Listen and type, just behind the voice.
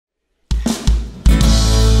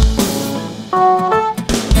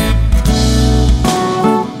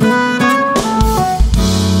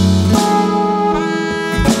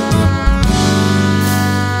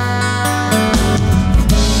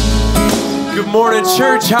Good morning,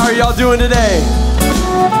 church. How are y'all doing today?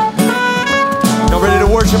 Y'all ready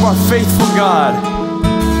to worship our faithful God?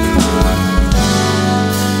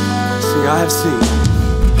 Sing,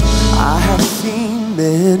 I have seen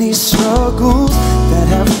many struggles that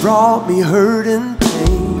have brought me hurt and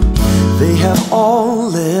pain. They have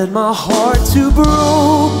all led my heart to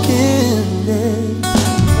brokenness.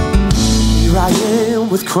 Here I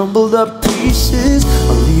am with crumbled up pieces.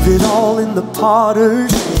 I'll leave it all in the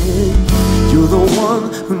potter's hand. You're the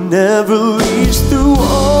one who never leaves through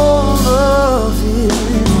all of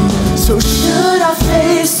it. So should I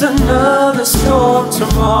face another storm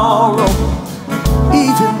tomorrow,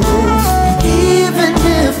 even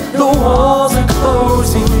if the walls are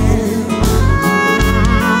closing in,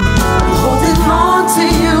 I'm holding on to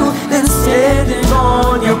you and standing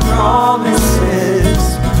on your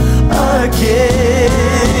promises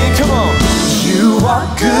again. Come on. You are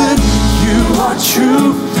good, you are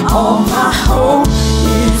true, all my hope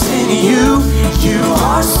is in you. You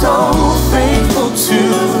are so faithful to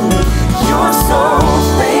me, you're so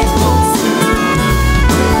faithful to me.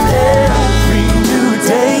 With every new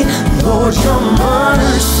day, Lord, your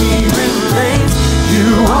mercy remains. You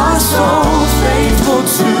are so faithful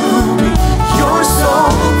to me, you're so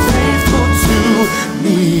faithful to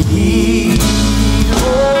me.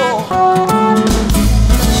 Oh.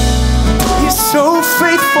 He's so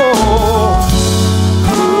faithful.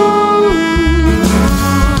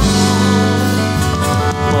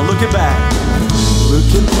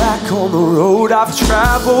 Looking back on the road I've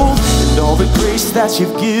traveled and all the grace that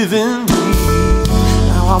you've given me,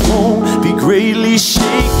 now I won't be greatly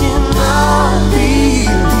shaken. I believe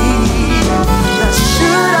that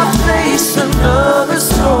should I face another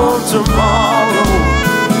storm tomorrow,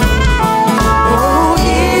 oh,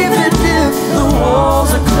 even if the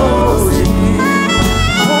walls are closing in,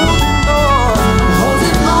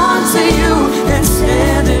 holding on to you and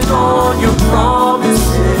standing on your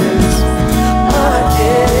promises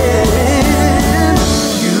again.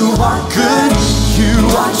 You are good, you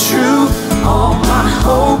are true, all my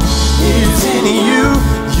hope is in you.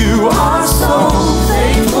 You are so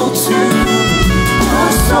faithful to me,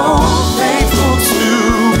 you're so faithful to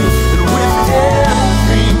me. And with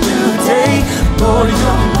every new day, Lord,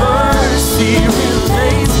 your mercy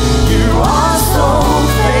remains. You are so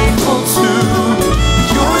faithful to me,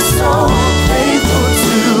 you're so faithful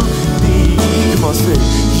to me. Come on, sing.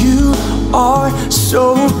 You are so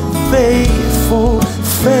faithful,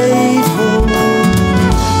 faithful.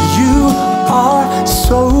 You are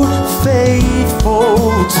so faithful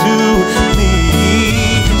to me.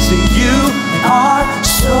 Sing, you are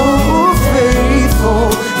so faithful,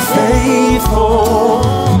 faithful.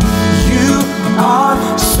 You are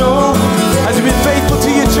so. Has he been faithful to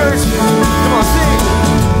your church? Come on, sing.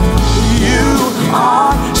 You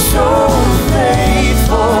are so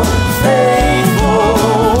faithful, faithful.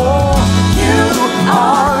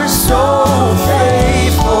 Are so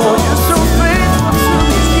faithful, you're so faithful to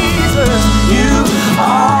me, Jesus. You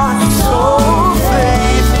are so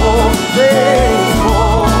faithful,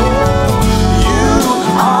 faithful. You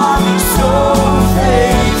are so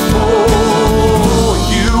faithful.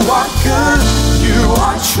 You are good, you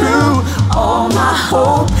are true, all my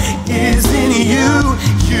hope is in you.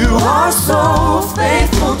 You are so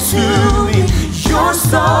faithful to me, you're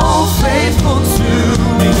so faithful to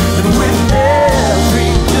me. And with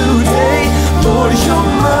every new day, Lord, your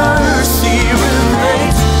mercy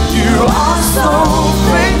remains. You are so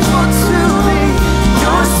faithful to me,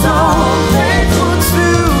 you're so faithful to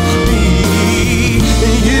me.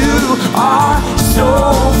 And you are so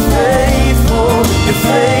faithful, you're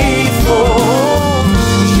faithful.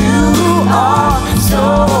 You are so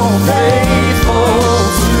faithful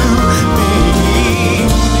to me.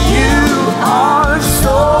 You are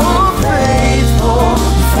so faithful,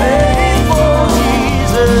 faithful,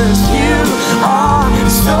 Jesus. You are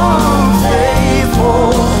so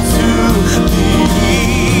faithful to me.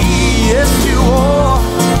 Yes, you are.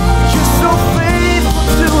 You're so faithful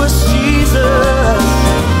to us, Jesus.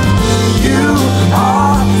 You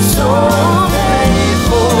are so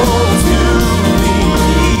faithful to me.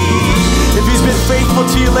 If he's been faithful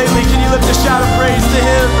to you lately, can you lift a shout of praise to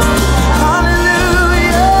him?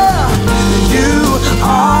 Hallelujah. You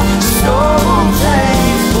are so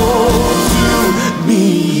faithful to me.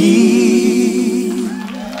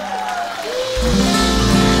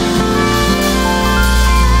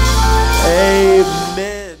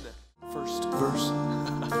 Amen. First verse.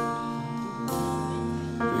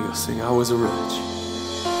 We go sing, I was a wretch.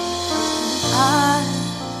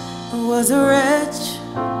 I was a wretch.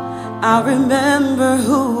 I remember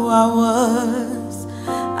who I was.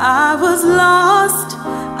 I was lost.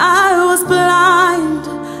 I was blind.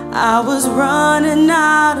 I was running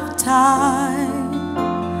out of time,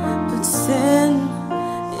 but sin,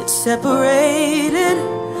 it separated.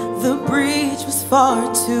 The breach was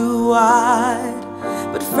far too wide.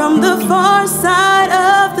 But from the far side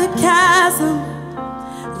of the chasm,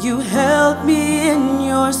 you held me in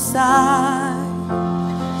your side.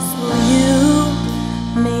 So you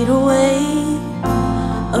made a way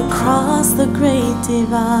across the great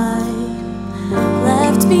divide,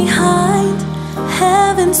 left behind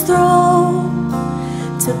heaven's throne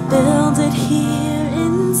to build it here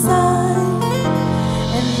inside.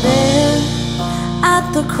 And there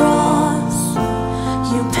at the cross,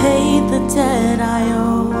 you paid the debt I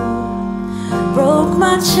owe, broke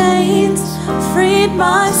my chains, freed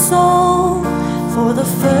my soul. For the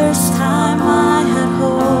first time I had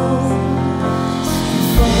hope.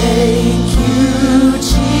 Thank you,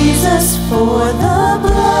 Jesus, for the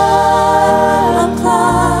blood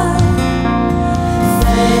applied.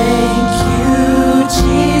 Thank you,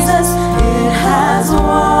 Jesus, it has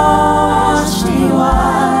washed me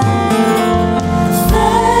white.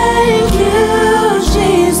 Thank you,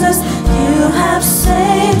 Jesus, you have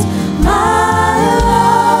saved my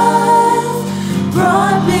life,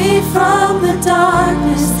 brought me from the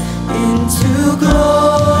darkness into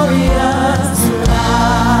glorious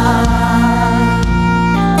light.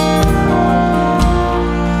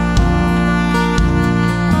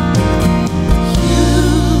 You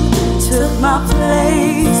took my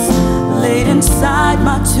place, laid inside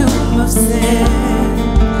my tomb of sin.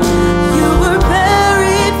 You were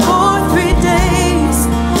buried for 3 days,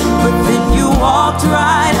 but then you walked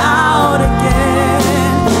right out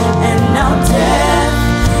again. And now death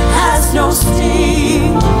has no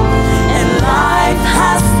sting, and life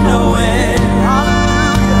has no end.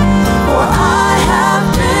 For I have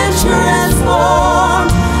been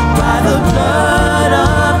transformed by the blood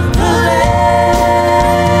of the Lamb.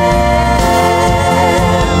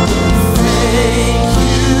 Thank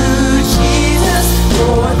you, Jesus,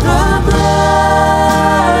 for the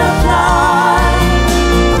blood applied.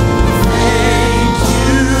 Thank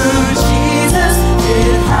you, Jesus,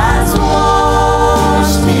 it has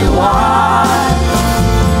washed me white.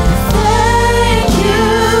 Thank you,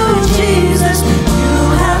 Jesus, you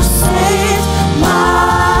have saved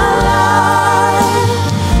my life,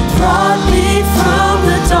 brought me from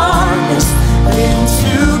the darkness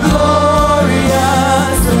into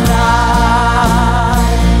glorious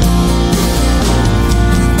light.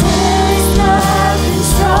 There is nothing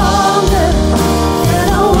stronger than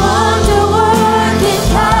the wonder-working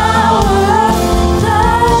power of the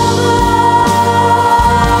blood.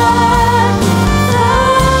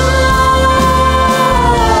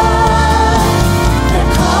 That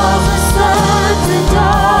calls us sons and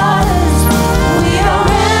daughters. We are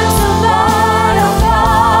ransomed by our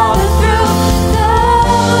Father through the blood.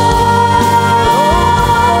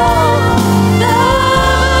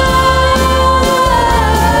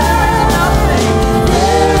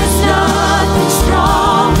 There is nothing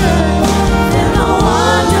stronger than the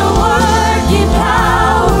wonder-working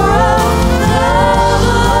power of the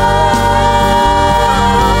blood.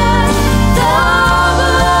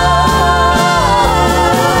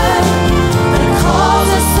 That calls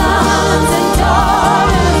us sons and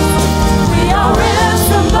daughters. We are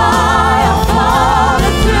ransomed by our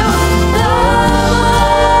Father through the blood.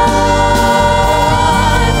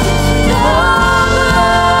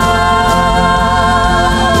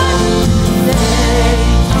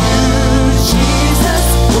 Thank you, Jesus,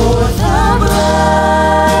 for the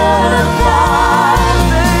blood applied.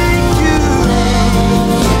 Thank you,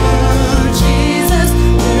 Jesus, it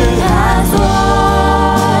has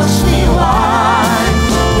washed me white.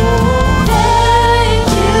 Thank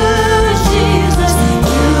you, Jesus,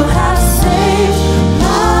 you have saved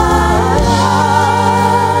my life.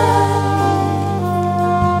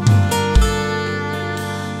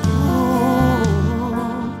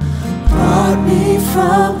 Brought me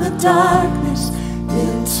from the darkness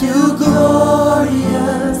into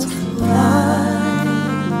glorious light.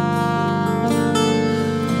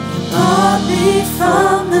 Brought me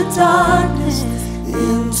from the darkness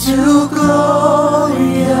into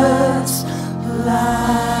glorious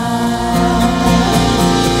light.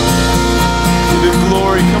 Give him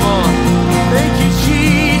glory, come on. Thank you,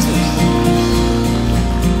 Jesus.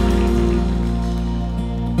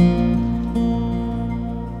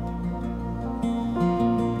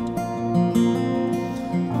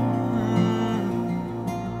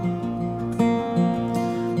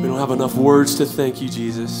 We don't have enough words to thank you,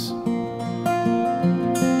 Jesus.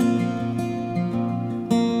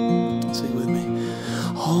 Sing with me.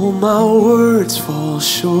 All my words fall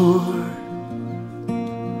short.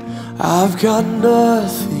 I've got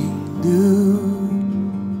nothing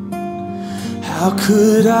new. How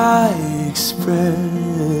could I express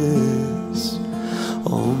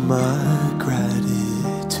all my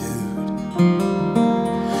gratitude?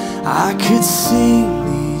 I could sing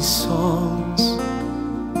these songs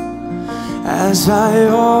as I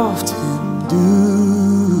often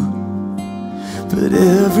do, but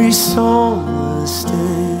every song must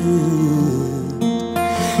end,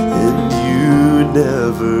 and you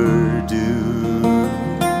never do.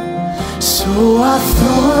 So I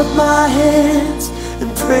throw up my hands and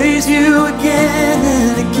praise you again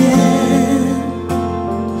and again,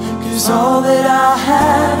 'cause all that I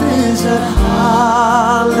have is a hallelujah,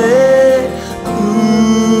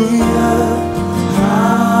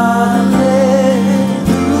 hallelujah.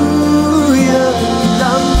 And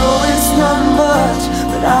I know it's not much,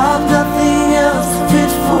 but I've nothing else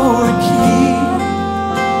fit for a king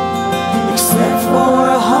except for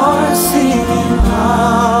a heart singing hallelujah,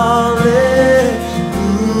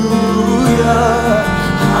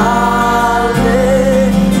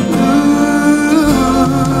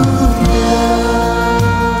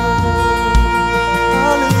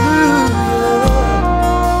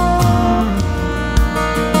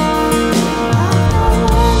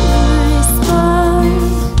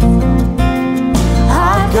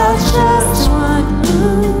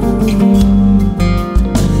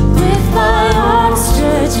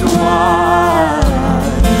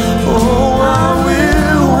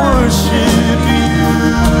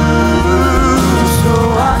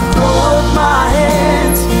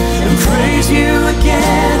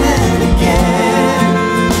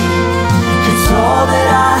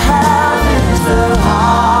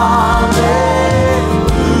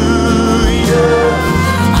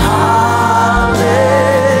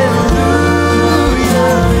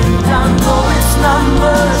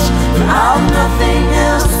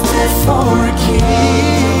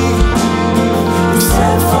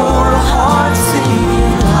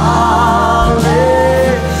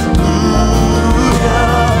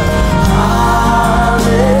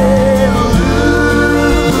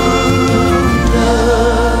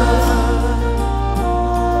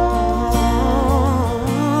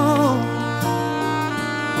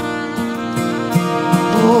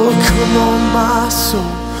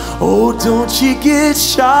 oh, don't you get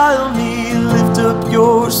shy on me, lift up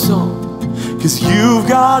your song, 'cause you've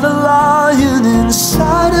got a lion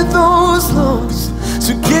inside of those lungs.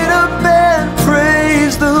 So get up and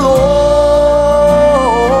praise the Lord.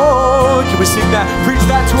 Can we sing that? Preach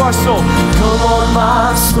that to our soul. Come on,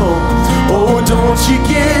 my soul, oh, don't you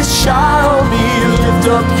get shy on me, lift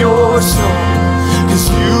up your song, 'cause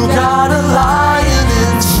you've got a lion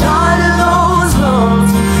inside of those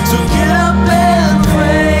lungs. So get up and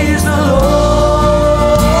praise the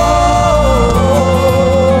Lord.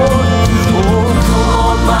 Oh, come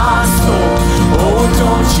on, my soul, oh,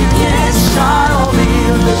 don't you get shy on me,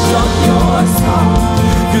 lift up your song,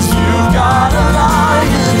 'cause you've got a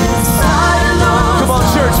lion inside of those. Come on,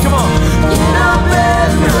 church, come on. Get up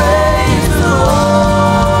and praise the Lord.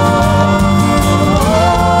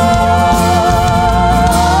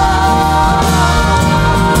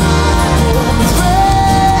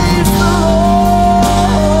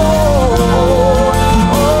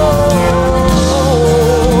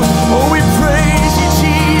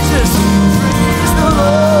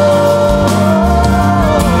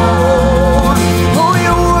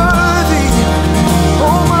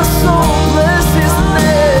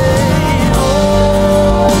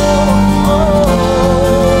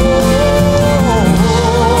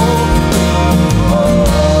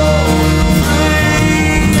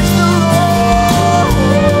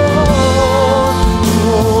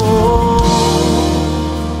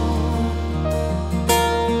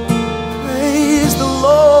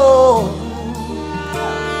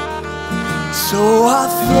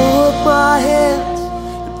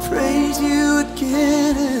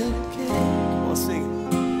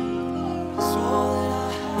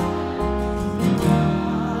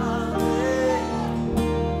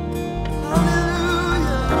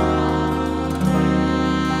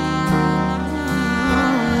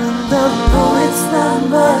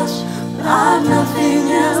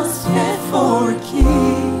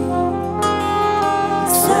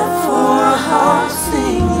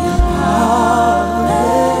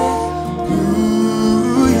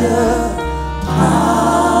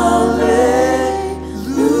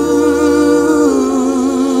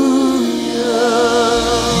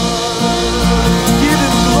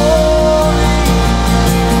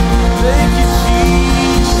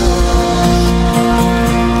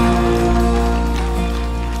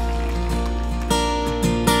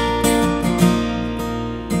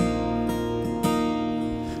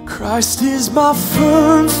 Christ is my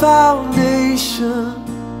firm foundation,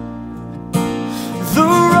 the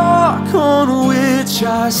rock on which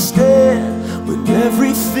I stand when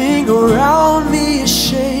everything around me is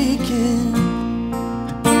shaking.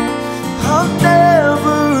 I've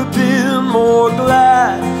never been more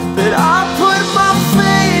glad that I put my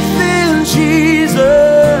faith in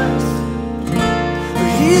Jesus.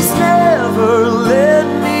 He's never let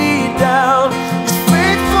me down. He's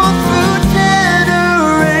faithful through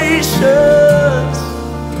generations.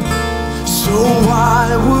 So why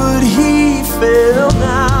would he fail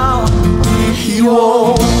now? He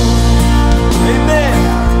won't. Amen.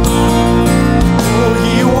 Oh,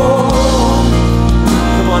 he won't.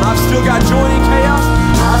 Come on, I've still got joy in chaos.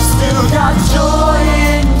 I've still got joy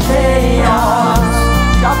in chaos.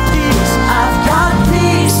 Got peace. I've got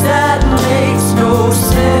peace that makes no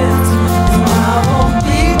sense. I won't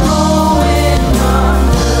be going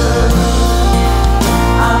under.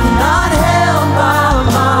 I'm not held by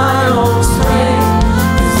my own strength,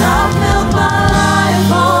 'cause I've built my life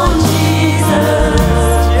on Jesus.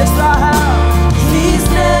 Yes, I have. He's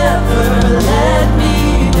never let me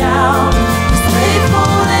down. He's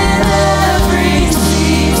faithful in every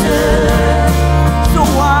season. So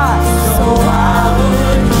why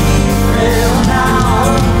would he fail now?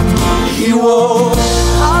 He won't.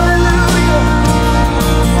 Hallelujah.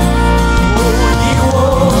 Oh, he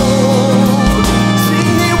won't. See,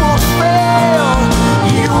 he won't fail.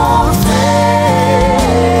 He won't fail.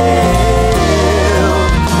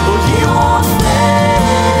 Oh, he won't fail.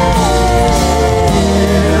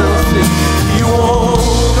 He won't.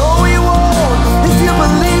 No, he won't. If you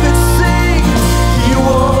believe it, sing. He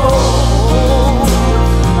won't.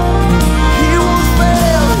 He won't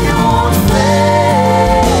fail. He won't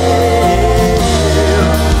fail.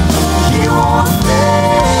 He won't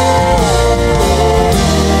fail.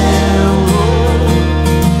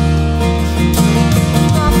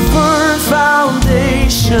 My firm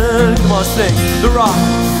foundation. Come on, sing. The rock.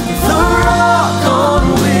 The rock on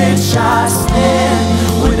which I stand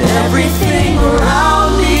when everything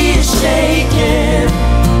around me is shaking.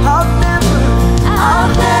 I've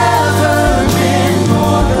never been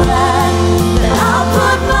more glad that I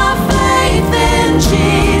put my faith in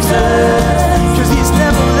Jesus. 'Cause he's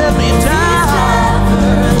never let me down. He's never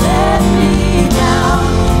let me down.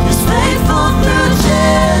 He's faithful through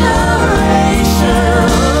generations.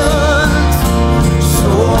 So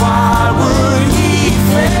why would he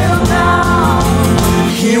fail now?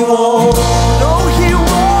 He won't. No, he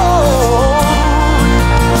won't.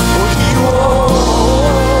 Oh, he won't.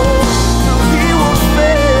 No, he won't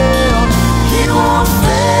fail. He won't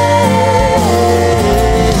fail.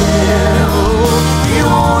 He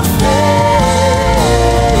won't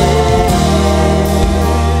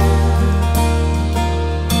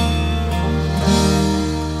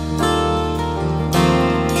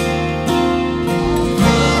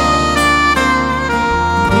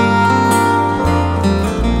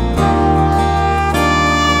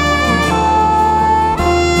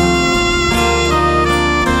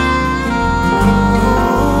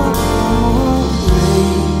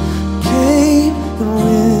came and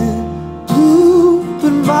wind blew,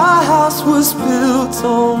 but my house was built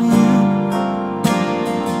on you.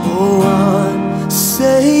 Oh, I'm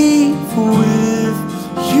safe with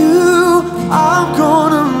you. I'm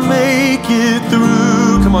gonna make it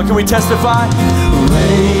through. Come on, can we testify?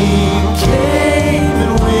 Rain